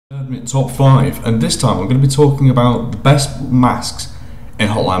Top 5, and this time I'm going to be talking about the best masks in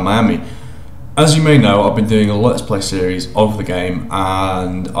Hotline Miami. As you may know, I've been doing a Let's Play series of the game,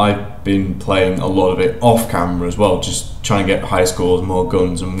 and I've been playing a lot of it off camera as well, just trying to get high scores, more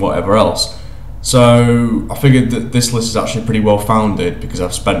guns and whatever else. So I figured that this list is actually pretty well founded because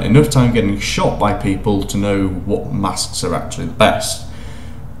I've spent enough time getting shot by people to know what masks are actually the best.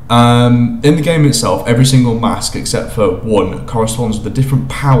 In the game itself, every single mask except for one corresponds with a different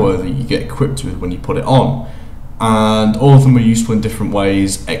power that you get equipped with when you put it on, and all of them are useful in different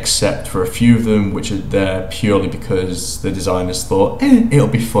ways except for a few of them which are there purely because the designers thought, it'll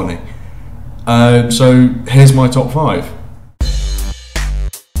be funny. So here's my top 5.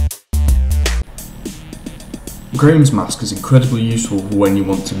 Graham's mask is incredibly useful for when you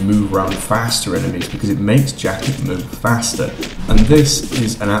want to move around faster enemies because it makes Jacket move faster, and this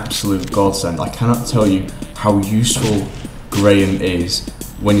is an absolute godsend. I cannot tell you how useful Graham is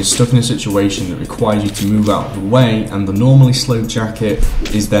when you're stuck in a situation that requires you to move out of the way, and the normally slow Jacket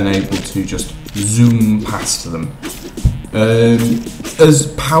is then able to just zoom past them.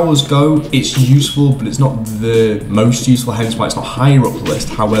 As powers go, it's useful, but it's not the most useful, hence why it's not higher up the list.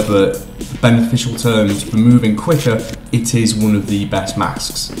 However, beneficial terms for moving quicker, it is one of the best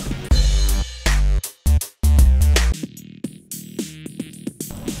masks.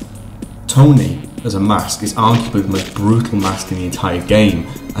 Tony as a mask is arguably the most brutal mask in the entire game,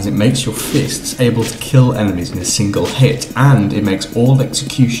 as it makes your fists able to kill enemies in a single hit, and it makes all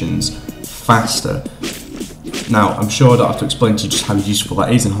executions faster. Now, I'm sure I don't have to explain to you just how useful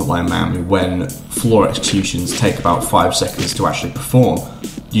that is in Hotline Miami when floor executions take about 5 seconds to actually perform.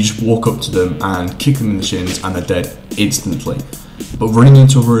 You just walk up to them and kick them in the shins and they're dead instantly. But running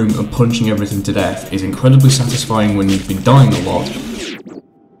into a room and punching everything to death is incredibly satisfying when you've been dying a lot.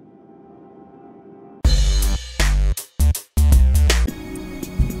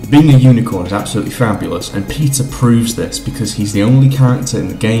 Being a unicorn is absolutely fabulous, and Peter proves this because he's the only character in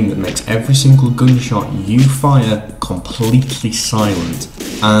the game that makes every single gunshot you fire completely silent,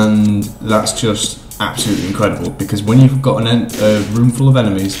 and that's just absolutely incredible because when you've got a room full of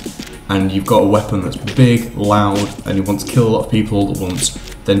enemies and you've got a weapon that's big, loud, and you want to kill a lot of people all at once,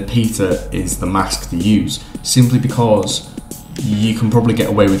 then Peter is the mask to use, simply because you can probably get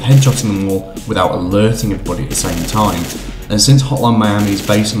away with headshotting them all without alerting everybody at the same time. And since Hotline Miami is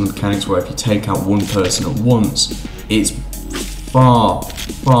based on the mechanics where if you take out one person at once, it's far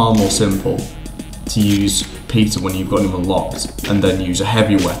more simple to use Peter when you've got him unlocked, and then use a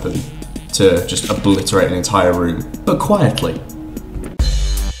heavy weapon to just obliterate an entire room, but quietly.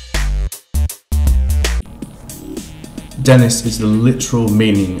 Dennis is the literal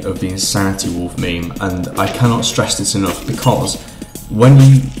meaning of the Insanity Wolf meme, and I cannot stress this enough because when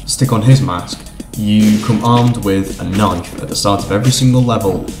you stick on his mask, you come armed with a knife at the start of every single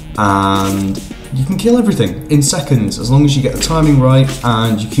level, and you can kill everything in seconds as long as you get the timing right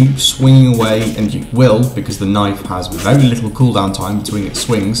and you keep swinging away, and you will because the knife has very little cooldown time between its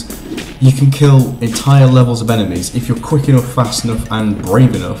swings. You can kill entire levels of enemies if you're quick enough, fast enough and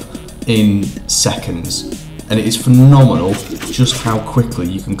brave enough in seconds, and it is phenomenal just how quickly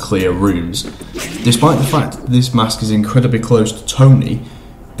you can clear rooms. Despite the fact that this mask is incredibly close to Tony,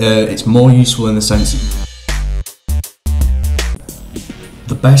 it's more useful in the sense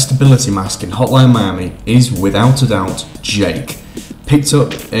the best ability mask in Hotline Miami is without a doubt Jake. Picked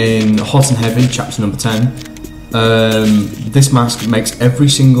up in Hot and Heavy, chapter number 10. This mask makes every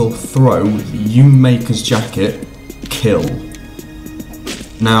single throw you make as Jacket kill.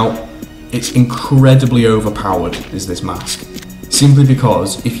 Now, it's incredibly overpowered, is this mask. Simply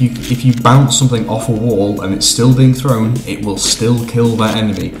because if you bounce something off a wall and it's still being thrown, it will still kill that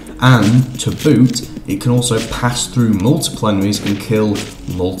enemy. And to boot, it can also pass through multiple enemies and kill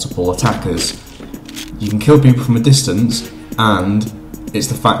multiple attackers. You can kill people from a distance, and it's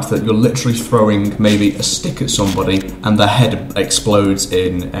the fact that you're literally throwing maybe a stick at somebody and their head explodes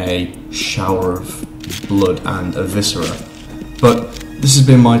in a shower of blood and a viscera. But this has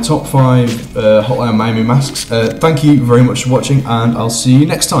been my top 5 Hotline Miami masks. Thank you very much for watching, and I'll see you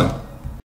next time.